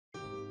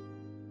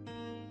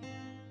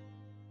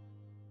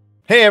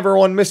Hey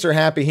everyone, Mr.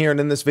 Happy here, and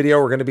in this video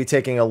we're going to be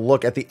taking a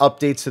look at the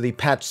updates to the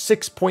patch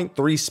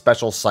 6.3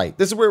 special site.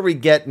 This is where we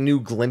get new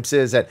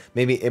glimpses at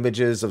maybe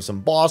images of some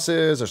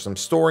bosses or some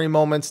story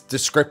moments,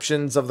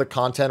 descriptions of the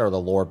content or the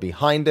lore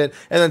behind it,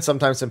 and then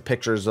sometimes some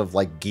pictures of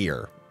like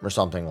gear or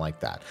something like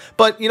that.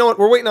 But you know what,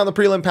 we're waiting on the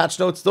prelim patch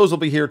notes. Those will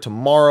be here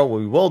tomorrow.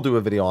 We will do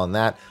a video on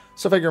that.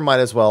 So I figure might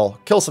as well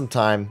kill some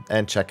time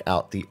and check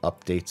out the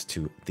updates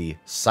to the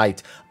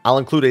site. I'll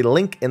include a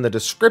link in the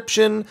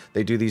description.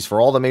 They do these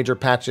for all the major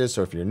patches,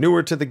 so if you're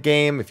newer to the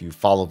game, if you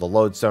follow the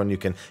lodestone, you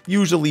can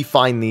usually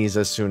find these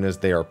as soon as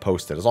they are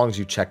posted, as long as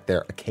you check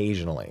there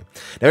occasionally.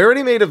 Now, I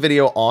already made a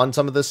video on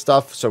some of this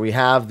stuff, so we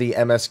have the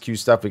MSQ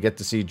stuff. We get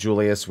to see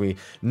Julius. We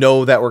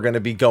know that we're going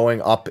to be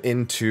going up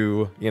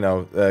into,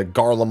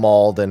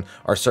 Garlemald and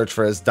our search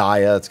for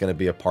Asdaya. It's going to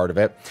be a part of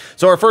it.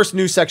 So our first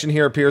new section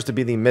here appears to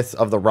be the Myths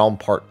of the Realm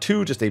Part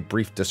 2, just a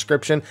brief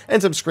description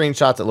and some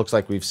screenshots it looks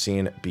like we've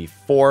seen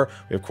before.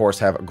 We of course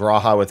have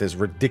Graha with his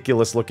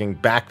ridiculous looking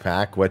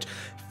backpack, which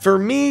for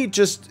me,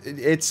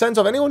 it sends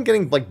off anyone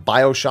getting like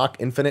Bioshock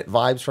Infinite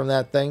vibes from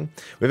that thing.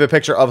 We have a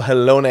picture of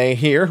Helone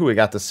here, who we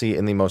got to see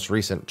in the most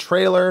recent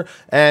trailer.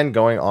 And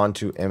going on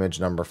to image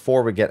number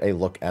 4, we get a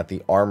look at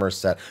the armor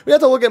set. We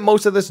had to look at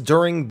most of this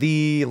during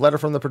the Letter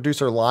from the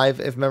Producer live,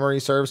 if memory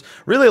serves.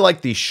 Really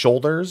like the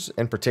shoulders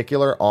in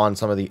particular on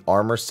some of the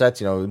armor sets.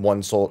 You know,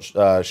 one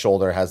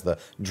shoulder has the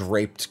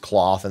draped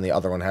cloth and the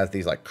other one has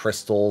these like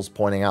crystals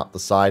pointing out the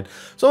side.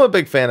 So I'm a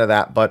big fan of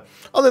that. But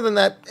other than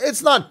that,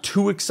 it's not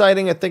too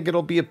exciting. I think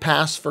it'll be a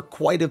pass for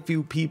quite a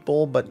few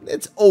people, but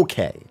it's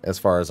okay as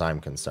far as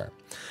I'm concerned.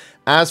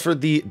 As for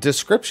the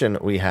description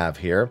we have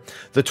here,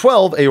 the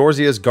 12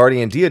 Eorzea's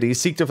guardian deities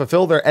seek to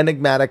fulfill their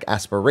enigmatic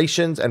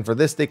aspirations, and for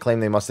this they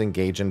claim they must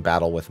engage in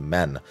battle with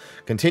men.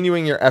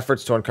 Continuing your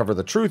efforts to uncover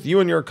the truth,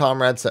 you and your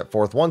comrades set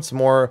forth once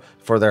more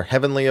for their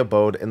heavenly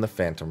abode in the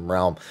Phantom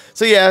Realm.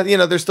 So yeah,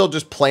 they're still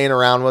just playing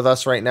around with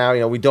us right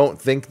now. We don't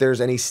think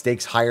there's any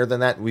stakes higher than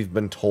that. We've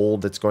been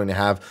told it's going to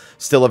have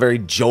still a very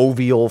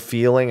jovial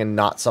feeling and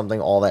not something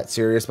all that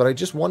serious, but I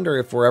just wonder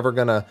if we're ever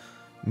going to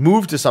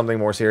move to something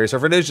more serious, or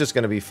if it is just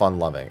going to be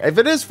fun-loving. If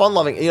it is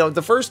fun-loving,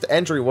 the first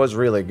entry was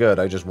really good.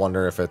 I just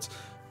wonder if it's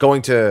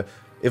going to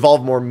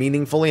evolve more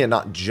meaningfully and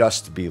not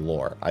just be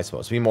lore, I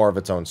suppose. Be more of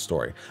its own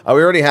story. We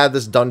already had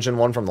this dungeon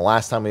one from the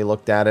last time we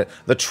looked at it.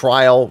 The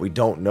trial, we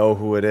don't know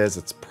who it is.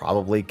 It's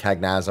probably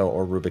Cagnazzo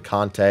or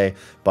Rubicante,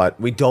 but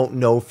we don't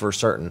know for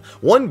certain.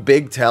 One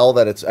big tell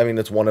that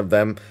it's one of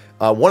them.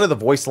 One of the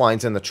voice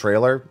lines in the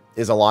trailer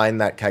is a line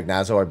that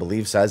Cagnazzo, I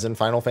believe, says in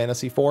Final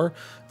Fantasy IV.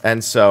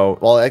 And so,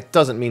 well, it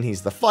doesn't mean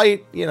he's the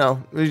fight,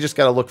 we just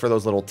got to look for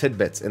those little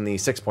tidbits. In the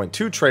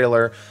 6.2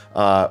 trailer,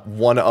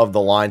 one of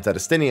the lines that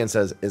Estinian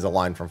says is a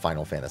line from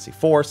Final Fantasy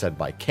IV, said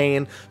by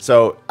Kain.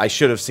 So I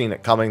should have seen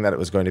it coming that it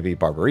was going to be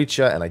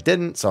Barbaricha, and I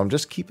didn't, so I'm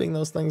just keeping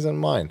those things in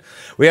mind.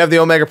 We have the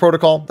Omega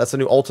Protocol. That's the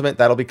new Ultimate.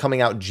 That'll be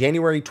coming out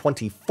January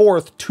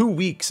 24th, 2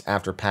 weeks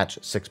after patch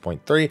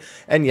 6.3.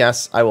 And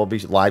yes, I will be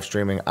live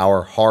streaming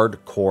our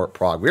hardcore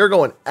prog. We are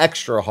going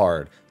extra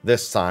hard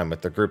this time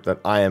with the group that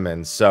I am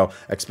in. So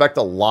expect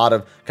a lot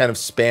of kind of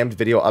spammed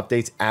video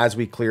updates as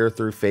we clear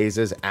through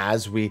phases,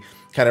 as we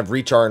kind of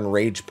reach our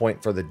enrage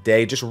point for the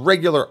day, just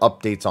regular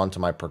updates onto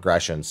my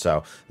progression.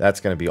 So that's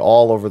going to be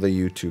all over the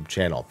YouTube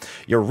channel.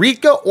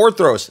 Eureka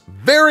Orthros,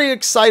 very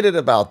excited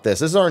about this.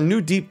 This is our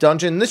new deep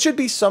dungeon. This should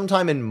be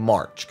sometime in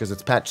March because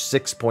it's patch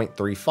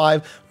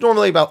 6.35,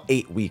 normally about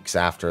 8 weeks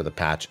after the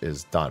patch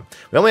is done.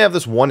 We only have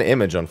this one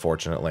image,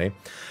 unfortunately.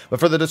 But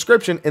for the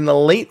description, in the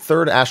late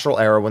 3rd Astral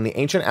Era, when the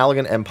ancient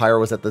Allagan Empire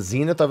was at the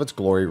zenith of its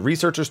glory,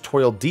 researchers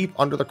toiled deep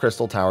under the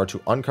Crystal Tower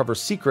to uncover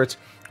secrets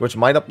which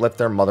might uplift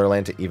their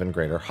motherland to even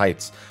greater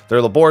heights.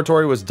 Their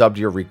laboratory was dubbed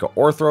Eureka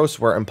Orthros,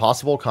 where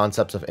impossible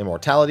concepts of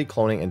immortality,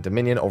 cloning, and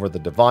dominion over the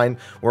divine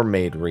were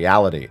made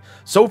reality.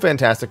 So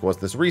fantastic was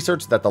this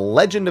research that the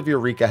legend of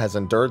Eureka has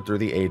endured through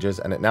the ages,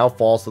 and it now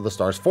falls to the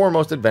star's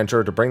foremost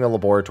adventurer to bring the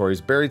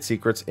laboratory's buried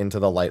secrets into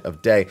the light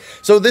of day.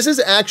 So this is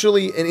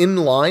actually in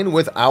line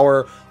with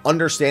our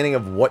understanding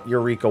of what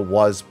Eureka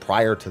was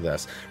prior to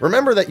this.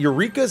 Remember that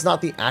Eureka is not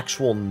the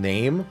actual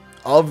name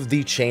of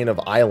the chain of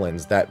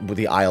islands that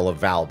the Isle of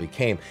Val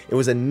became. It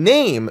was a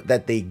name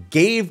that they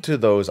gave to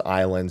those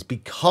islands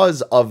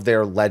because of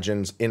their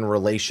legends in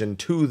relation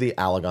to the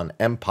Allagan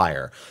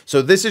Empire.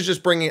 So this is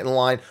just bringing it in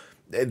line.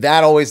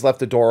 That always left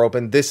the door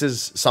open. This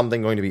is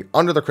something going to be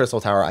under the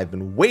Crystal Tower. I've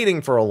been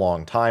waiting for a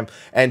long time.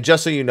 And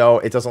just so you know,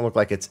 it doesn't look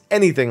like it's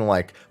anything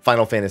like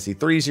Final Fantasy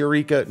III's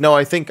Eureka. No,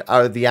 I think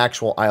the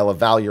actual Isle of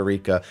Val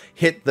Eureka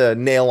hit the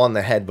nail on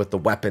the head with the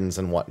weapons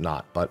and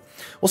whatnot. But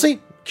we'll see.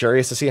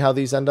 Curious to see how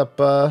these end up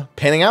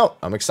panning out.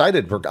 I'm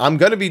excited. I'm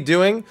going to be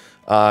doing,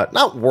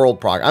 not world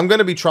prog, I'm going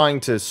to be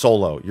trying to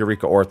solo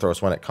Eureka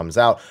Orthros when it comes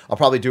out. I'll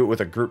probably do it with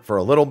a group for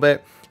a little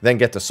bit, then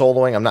get to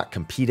soloing. I'm not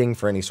competing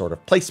for any sort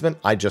of placement.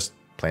 I just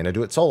plan to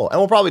do it solo. And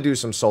we'll probably do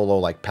some solo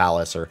like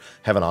Palace or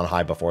Heaven on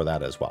High before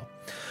that as well.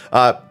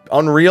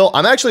 Unreal,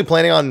 I'm actually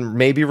planning on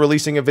maybe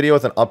releasing a video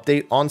with an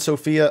update on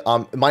Sophia.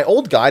 My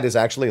old guide is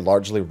actually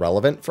largely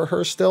relevant for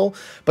her still,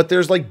 but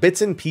there's like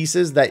bits and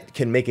pieces that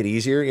can make it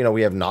easier. You know,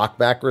 we have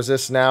knockback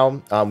resist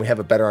now. We have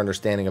a better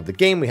understanding of the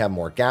game. We have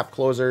more gap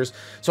closers.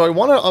 So I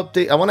want to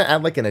update, I want to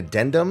add like an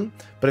addendum,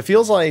 but it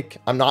feels like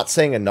I'm not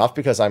saying enough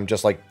because I'm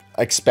just like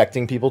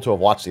expecting people to have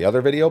watched the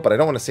other video, but I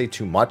don't want to say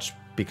too much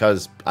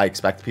because I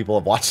expect people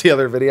have watched the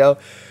other video.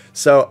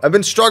 So I've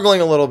been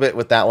struggling a little bit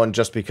with that one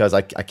just because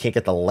I can't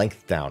get the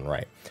length down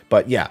right.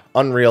 But yeah,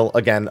 Unreal,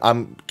 again,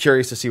 I'm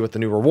curious to see what the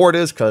new reward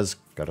is because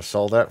got to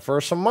sell that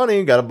for some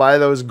money. Got to buy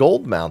those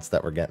gold mounts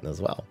that we're getting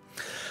as well.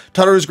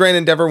 Tataru's Grand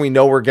Endeavor, we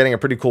know we're getting a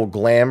pretty cool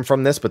glam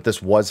from this, but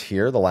this was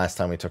here the last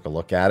time we took a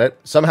look at it.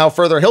 Somehow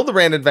further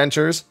Hildebrand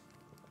Adventures.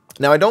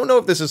 Now, I don't know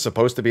if this is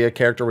supposed to be a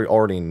character we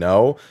already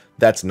know.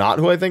 That's not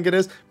who I think it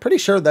is. Pretty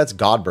sure that's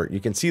Godbert. You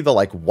can see the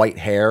like white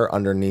hair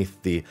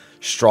underneath the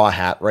straw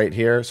hat right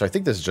here. So I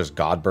think this is just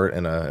Godbert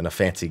in a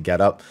fancy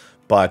getup.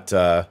 But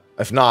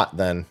if not,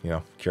 then, you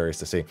know, curious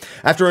to see.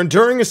 After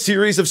enduring a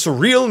series of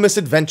surreal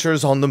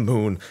misadventures on the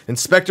moon,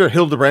 Inspector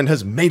Hildebrand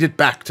has made it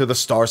back to the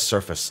star's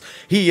surface.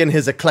 He and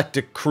his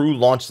eclectic crew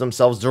launch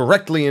themselves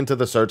directly into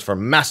the search for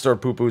Master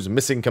Poo-Poo's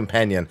missing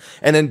companion,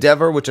 an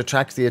endeavor which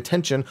attracts the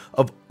attention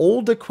of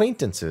old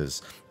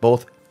acquaintances,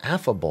 both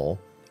affable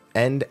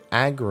and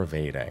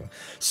aggravating.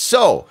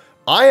 So,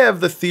 I have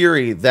the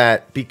theory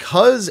that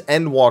because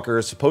Endwalker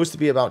is supposed to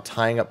be about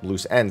tying up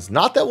loose ends,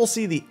 not that we'll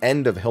see the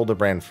end of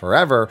Hildebrand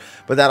forever,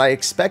 but that I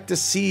expect to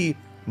see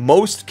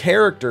most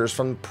characters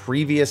from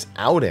previous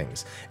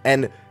outings.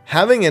 And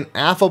having an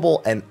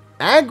affable and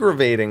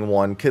aggravating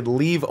one could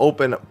leave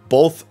open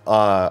both,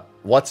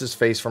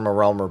 what's-his-face from A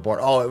Realm Reborn.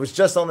 Oh, it was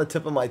just on the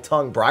tip of my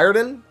tongue.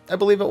 Briarden, I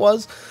believe it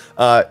was.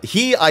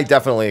 I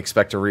definitely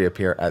expect to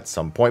reappear at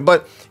some point,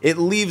 but it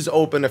leaves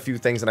open a few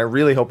things, and I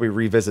really hope we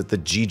revisit the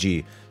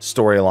Gigi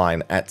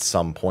storyline at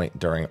some point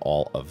during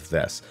all of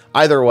this.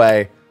 Either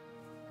way,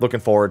 looking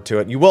forward to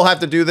it. You will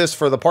have to do this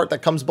for the part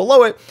that comes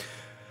below it,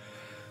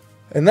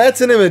 and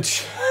that's an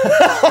image.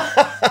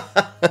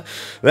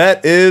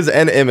 That is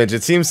an image.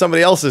 It seems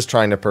somebody else is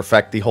trying to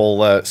perfect the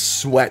whole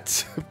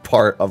sweat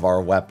part of our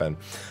weapon.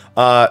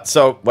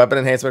 So weapon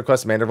enhancement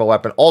quest, Manderville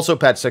weapon, also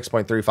patch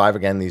 6.35.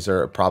 Again, these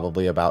are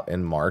probably about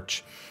in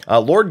March.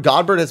 Lord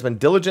Godbert has been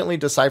diligently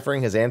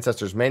deciphering his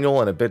ancestors'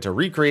 manual in a bid to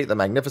recreate the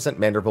magnificent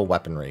Manderville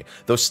weaponry.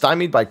 Though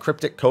stymied by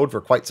cryptic code for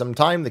quite some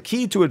time, the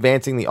key to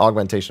advancing the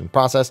augmentation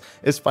process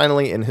is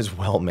finally in his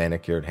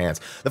well-manicured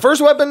hands. The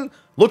first weapon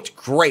looked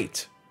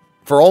great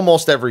for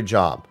almost every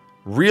job.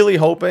 Really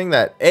hoping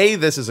that A,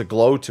 this is a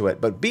glow to it,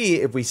 but B,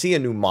 if we see a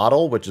new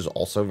model, which is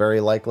also very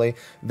likely,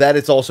 that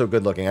it's also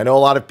good looking. I know a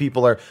lot of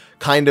people are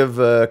kind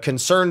of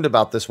concerned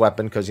about this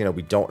weapon because, you know,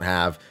 we don't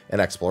have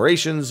an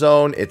exploration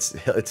zone. It's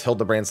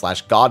Hildebrand /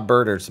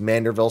 Godbert, or it's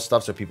Manderville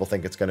stuff, so people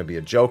think it's going to be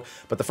a joke.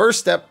 But the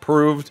first step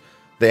proved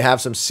they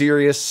have some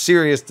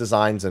serious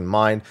designs in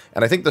mind,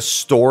 and I think the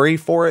story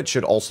for it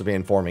should also be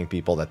informing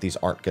people that these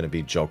aren't going to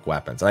be joke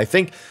weapons. And I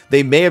think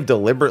they may have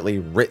deliberately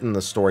written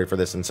the story for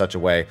this in such a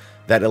way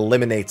that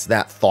eliminates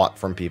that thought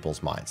from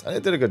people's minds. And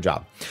it did a good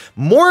job.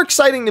 More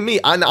exciting to me,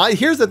 and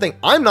here's the thing,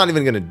 I'm not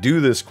even going to do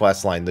this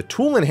quest line, the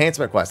tool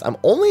enhancement quest. I'm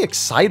only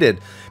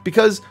excited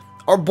because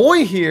our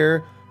boy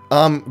here,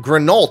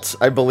 Granault,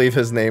 I believe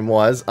his name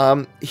was,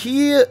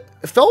 he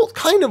felt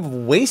kind of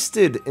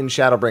wasted in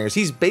Shadowbringers.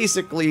 He's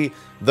basically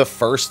the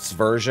first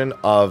version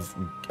of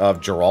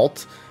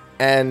Geralt,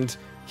 and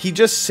he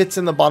just sits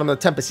in the bottom of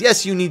the Tempest.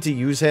 Yes, you need to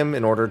use him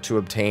in order to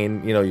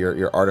obtain, you know,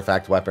 your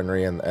artifact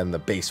weaponry and the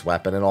base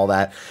weapon and all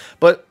that,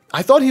 but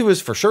I thought he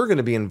was for sure going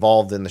to be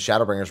involved in the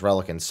Shadowbringers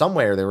relic in some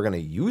way, or they were going to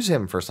use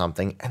him for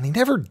something, and they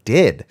never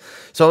did.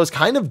 So I was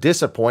kind of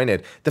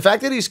disappointed. The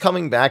fact that he's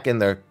coming back in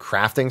the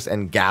crafting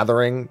and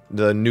gathering,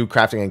 the new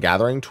crafting and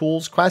gathering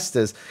tools quest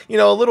is, you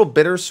know, a little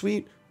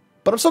bittersweet,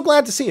 but I'm so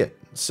glad to see it.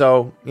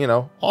 So, you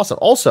know, awesome.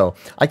 Also,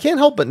 I can't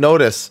help but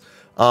notice,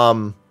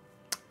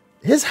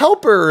 his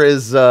helper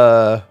is,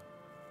 I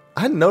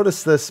hadn't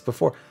noticed this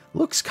before,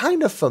 looks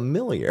kind of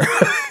familiar.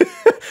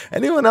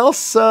 Anyone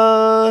else,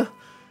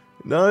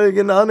 no,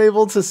 again,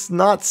 unable to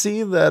not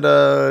see that,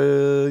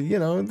 you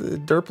know, the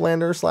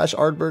Derplander /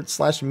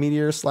 Ardbert /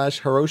 Meteor /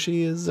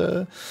 Hiroshi is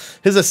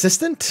his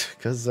assistant,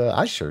 because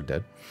I sure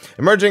did.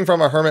 Emerging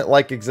from a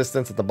hermit-like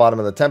existence at the bottom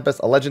of the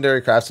Tempest, a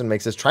legendary craftsman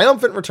makes his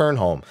triumphant return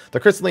home. The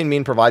crystalline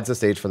mean provides the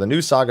stage for the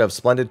new saga of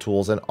splendid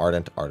tools and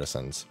ardent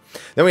artisans.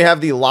 Then we have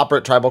the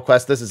Loprit tribal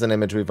quest. This is an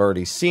image we've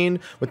already seen.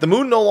 With the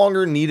moon no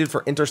longer needed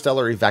for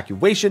interstellar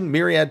evacuation,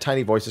 myriad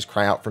tiny voices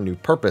cry out for new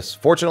purpose.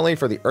 Fortunately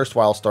for the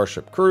erstwhile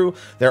starship crew,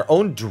 their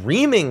own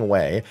dreaming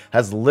way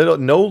has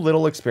no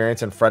little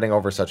experience in fretting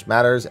over such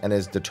matters and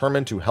is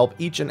determined to help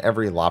each and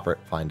every Loprit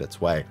find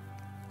its way.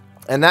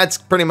 And that's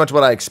pretty much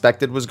what I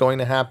expected was going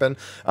to happen.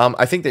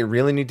 I think they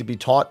really need to be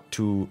taught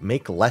to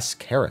make less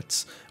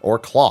carrots or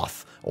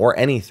cloth or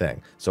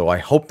anything. So I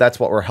hope that's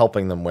what we're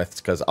helping them with,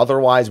 because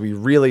otherwise we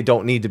really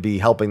don't need to be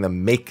helping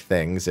them make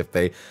things if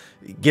they,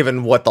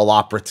 given what the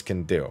Loprits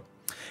can do.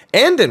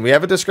 Andon, we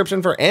have a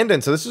description for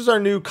Andon. So this is our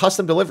new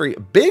custom delivery.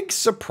 Big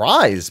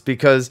surprise,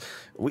 because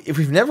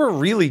we've never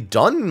really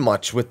done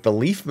much with the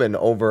Leafman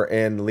over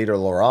in Leader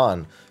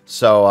Loran.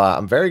 So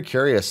I'm very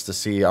curious to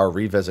see our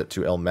revisit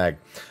to Ilmeg.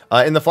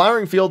 In the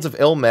flowering fields of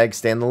Ilmeg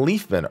stand the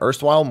Leafmen,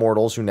 erstwhile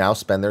mortals who now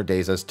spend their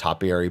days as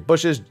topiary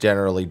bushes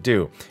generally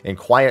do, in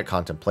quiet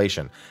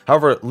contemplation.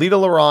 However, Leader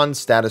Loran's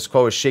status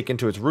quo is shaken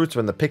to its roots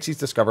when the pixies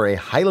discover a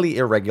highly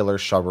irregular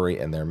shrubbery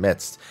in their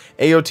midst.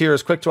 Aotir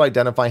is quick to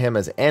identify him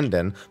as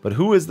Andon, but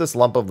who is this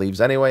lump of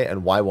leaves anyway,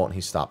 and why won't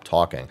he stop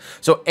talking?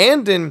 So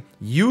Andon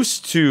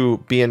used to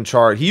be in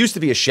charge. He used to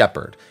be a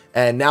shepherd,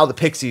 and now the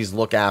pixies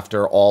look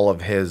after all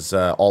of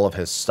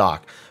his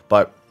stock.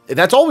 But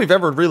that's all we've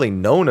ever really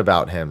known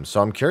about him. So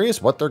I'm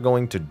curious what they're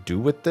going to do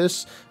with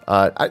this.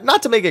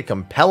 Not to make it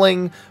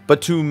compelling,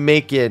 but to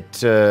make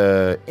it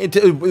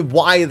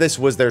why this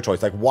was their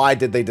choice. Like, why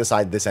did they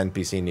decide this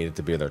NPC needed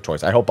to be their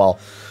choice? I hope I'll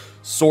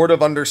sort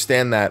of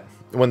understand that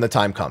when the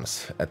time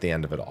comes at the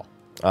end of it all.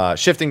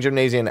 Shifting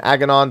Gymnasium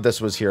Aganon,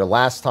 this was here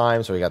last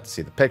time, so we got to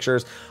see the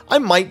pictures. I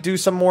might do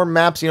some more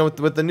maps, you know,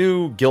 with the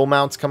new gill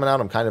mounts coming out.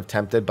 I'm kind of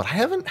tempted, but I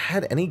haven't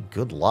had any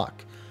good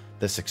luck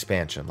this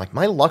expansion. Like,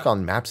 my luck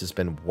on maps has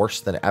been worse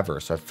than ever,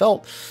 so I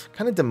felt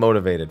kind of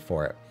demotivated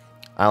for it.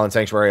 Island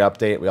Sanctuary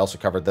update. We also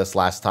covered this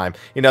last time.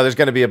 You know, there's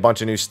going to be a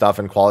bunch of new stuff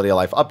and quality of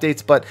life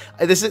updates, but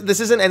this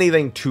isn't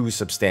anything too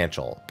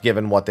substantial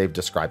given what they've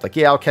described. Like,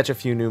 yeah, I'll catch a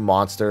few new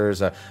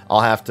monsters.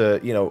 I'll have to,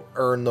 you know,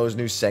 earn those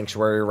new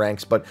Sanctuary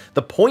ranks. But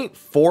the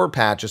 0.4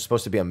 patch is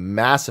supposed to be a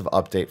massive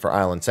update for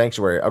Island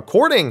Sanctuary.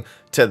 According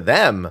to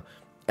them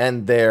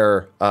and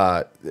their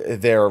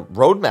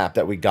roadmap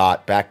that we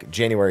got back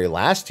January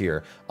last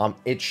year,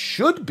 it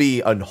should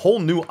be a whole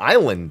new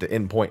island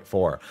in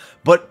 0.4.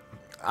 But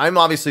I'm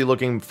obviously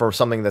looking for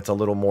something that's a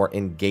little more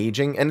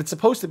engaging, and it's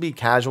supposed to be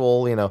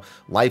casual, you know,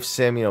 life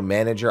sim, you know,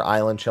 manage your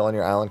island, chill on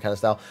your island kind of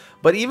style.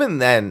 But even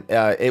then,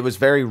 it was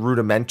very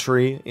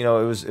rudimentary. You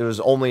know, it was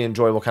only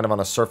enjoyable kind of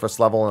on a surface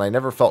level, and I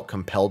never felt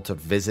compelled to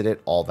visit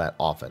it all that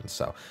often.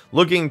 So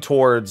looking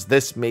towards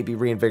this, maybe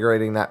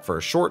reinvigorating that for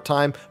a short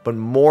time, but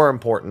more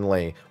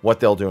importantly, what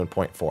they'll do in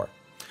 0.4.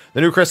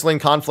 The new Crystalline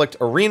Conflict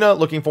Arena,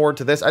 looking forward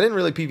to this. I didn't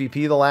really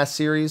PvP the last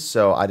series,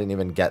 so I didn't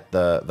even get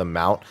the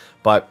mount,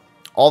 but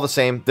all the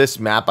same, this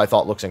map I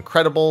thought looks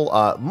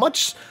incredible.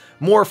 Much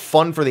more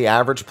fun for the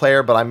average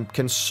player, but I'm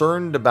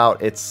concerned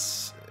about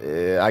its,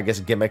 I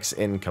guess, gimmicks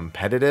in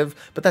competitive,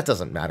 but that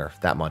doesn't matter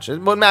that much.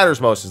 What matters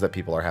most is that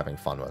people are having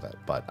fun with it,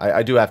 but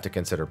I do have to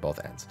consider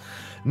both ends.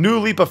 New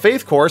Leap of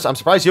Faith course. I'm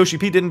surprised Yoshi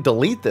P didn't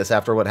delete this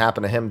after what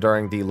happened to him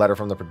during the Letter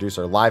from the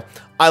Producer live.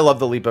 I love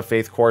the Leap of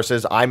Faith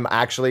courses. I'm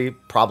actually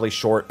probably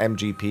short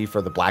MGP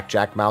for the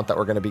Blackjack mount that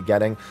we're going to be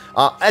getting.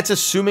 It's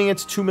assuming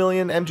it's 2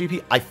 million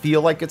MGP. I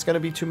feel like it's going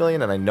to be 2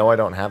 million, and I know I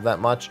don't have that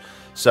much.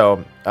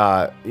 So,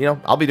 you know,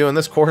 I'll be doing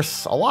this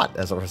course a lot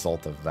as a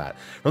result of that.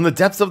 From the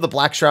depths of the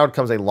Black Shroud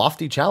comes a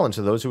lofty challenge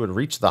to those who would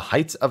reach the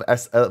heights of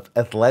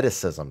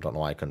athleticism. Don't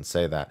know why I couldn't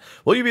say that.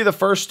 Will you be the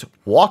first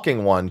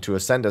walking one to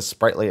ascend as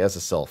sprightly as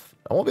a sylph?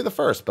 I won't be the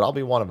first, but I'll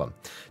be one of them.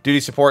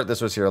 Duty support,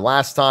 this was here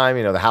last time.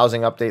 You know, the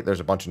housing update, there's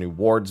a bunch of new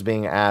wards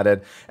being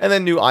added. And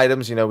then new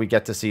items, you know, we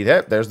get to see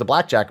that. There's the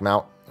Blackjack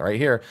mount right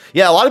here.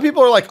 Yeah, a lot of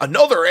people are like,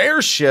 another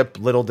airship.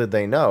 Little did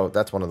they know,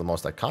 that's one of the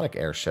most iconic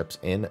airships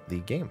in the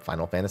game,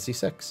 Final Fantasy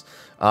VI.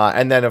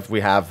 And then if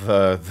we have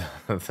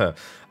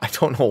I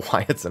don't know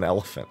why it's an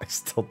elephant. I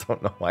still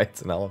don't know why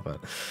it's an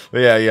elephant. But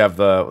yeah, you have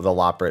the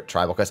Loprit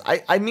tribal quest.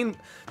 I mean,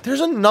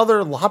 there's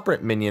another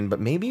Loprit minion, but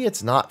maybe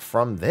it's not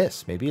from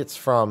this. Maybe it's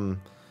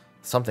from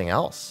something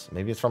else.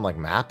 Maybe it's from like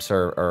maps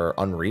or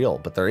Unreal.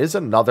 But there is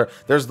another.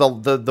 There's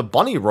the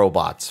bunny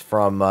robots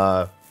from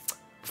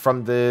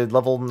the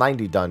level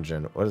 90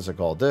 dungeon. What is it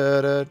called?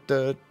 I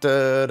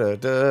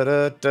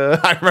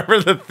remember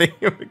the theme.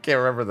 I can't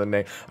remember the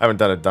name. I haven't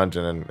done a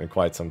dungeon in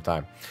quite some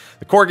time.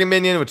 The Corgan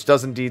minion, which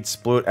does indeed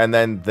split, and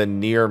then the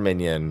Nier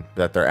minion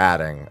that they're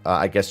adding,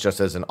 I guess just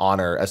as an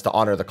honor, as to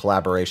honor the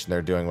collaboration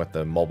they're doing with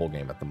the mobile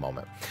game at the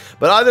moment.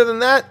 But other than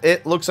that,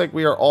 it looks like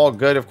we are all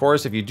good. Of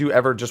course, if you do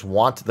ever just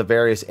want the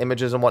various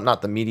images and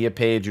whatnot, the media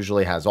page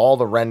usually has all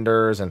the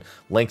renders and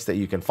links that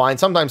you can find.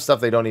 Sometimes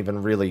stuff they don't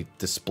even really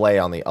display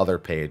on the other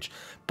page.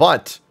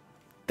 But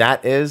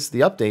that is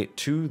the update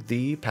to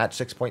the patch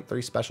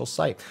 6.3 special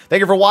site. Thank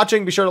you for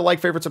watching. Be sure to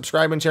like, favorite,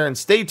 subscribe, and share, and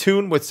stay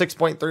tuned with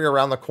 6.3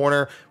 around the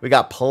corner. We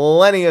got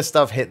plenty of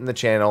stuff hitting the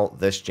channel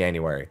this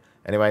January.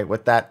 Anyway,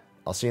 with that,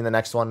 I'll see you in the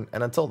next one,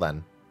 and until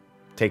then,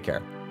 take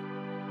care.